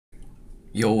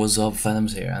Yo, what's up,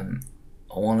 Phantoms here, and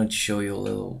I wanted to show you a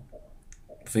little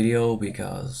video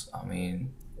because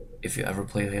if you ever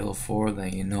played Halo 4,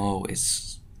 then you know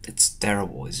it's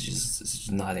terrible. It's just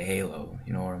not a Halo.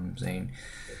 You know what I'm saying?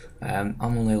 I'm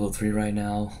on Halo 3 right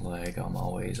now, like I'm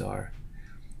always are,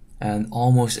 and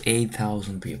almost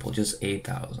 8,000 people, just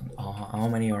 8,000. How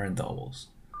many are in doubles?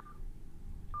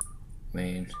 I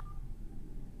mean,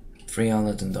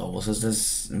 300 in doubles. Is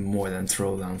this more than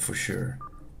Throwdown for sure?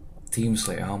 Team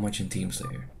Slayer, how much in Team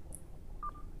Slayer?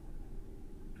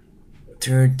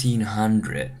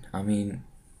 1,300.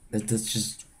 That's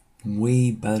just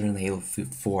way better than Halo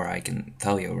 4, I can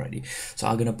tell you already. So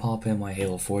I'm gonna pop in my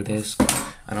Halo 4 disc,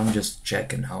 and I'm just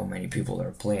checking how many people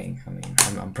are playing.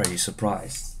 I'm pretty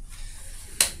surprised.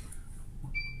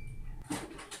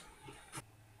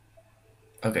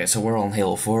 Okay, so we're on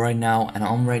Halo 4 right now, and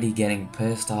I'm already getting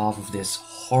pissed off of this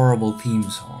horrible theme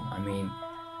song.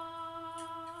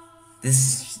 This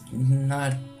is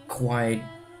not quite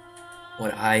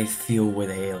what I feel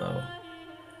with Halo.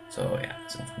 So yeah,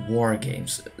 so war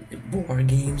games. War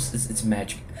games, it's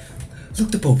magic.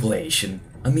 Look the population.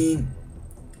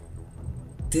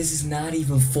 This is not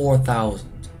even 4,000.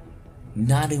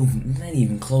 Not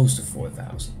even close to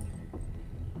 4,000.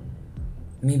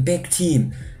 Big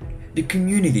team. The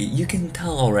community, you can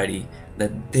tell already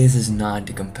that this is not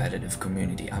the competitive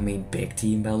community. Big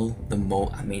team battle,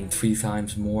 3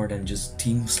 times more than just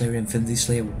Team Slayer, Infinity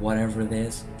Slayer, whatever it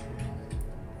is.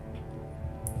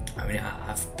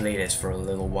 I've played this for a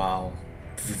little while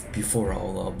before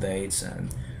all the updates,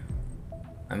 and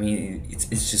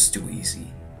it's just too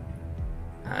easy.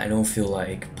 I don't feel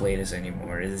like play this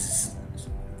anymore. The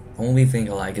only thing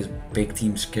I like is big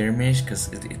team skirmish because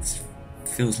it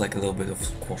feels like a little bit of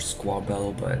squad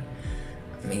battle, but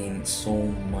so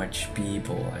much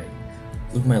people.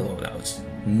 Look at my loadouts,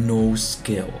 no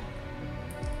skill.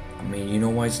 You know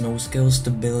why it's no skill?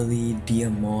 Stability,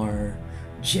 DMR,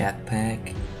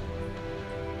 jetpack.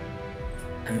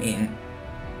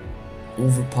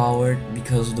 Overpowered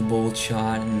because of the bolt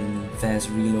shot and fast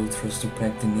reload, thrust to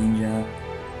pack the ninja.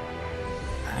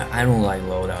 I don't like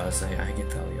loadouts, I can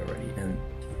tell you already. And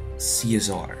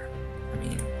CSR,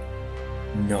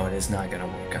 no, it's not gonna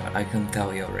work out. I can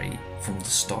tell you already from the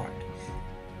start.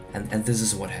 And this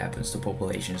is what happens, the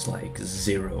population is like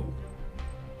 0.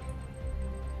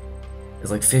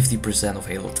 It's like 50% of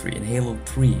Halo 3. And Halo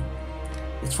 3,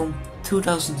 it's from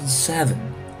 2007.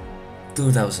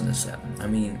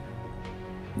 2007.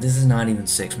 This is not even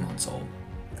 6 months old.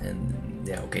 And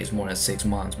yeah, okay, it's more than 6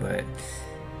 months, but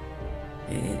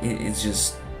it's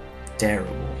just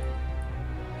terrible.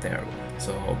 Terrible.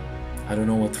 So I don't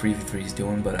know what 3v3 is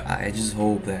doing, but I just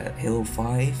hope that Halo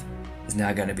 5 is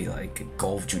not gonna be like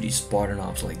Call of Duty Spartan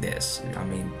Ops like this.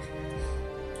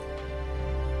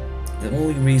 The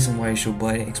only reason why I should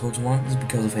buy the Xbox One is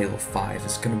because of Halo 5.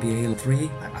 It's gonna be Halo 3.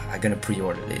 I'm gonna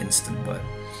pre-order the instant, but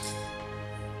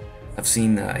I've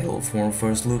seen Halo 4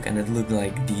 first look and it looked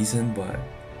like decent, but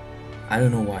I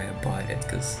don't know why I bought it,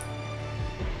 because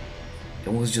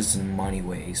it was just a money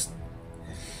waste.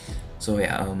 So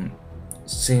yeah,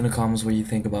 say in the comments what you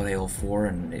think about Halo 4,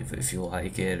 and if you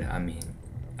like it.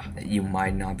 You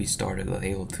might not be started with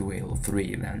Halo 2, Halo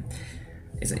 3, then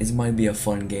it might be a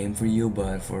fun game for you,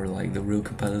 but for like the real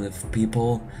competitive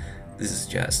people, this is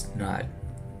just not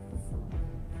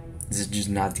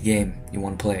the game you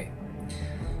want to play.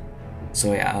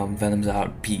 So yeah, Venom's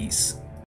out, peace.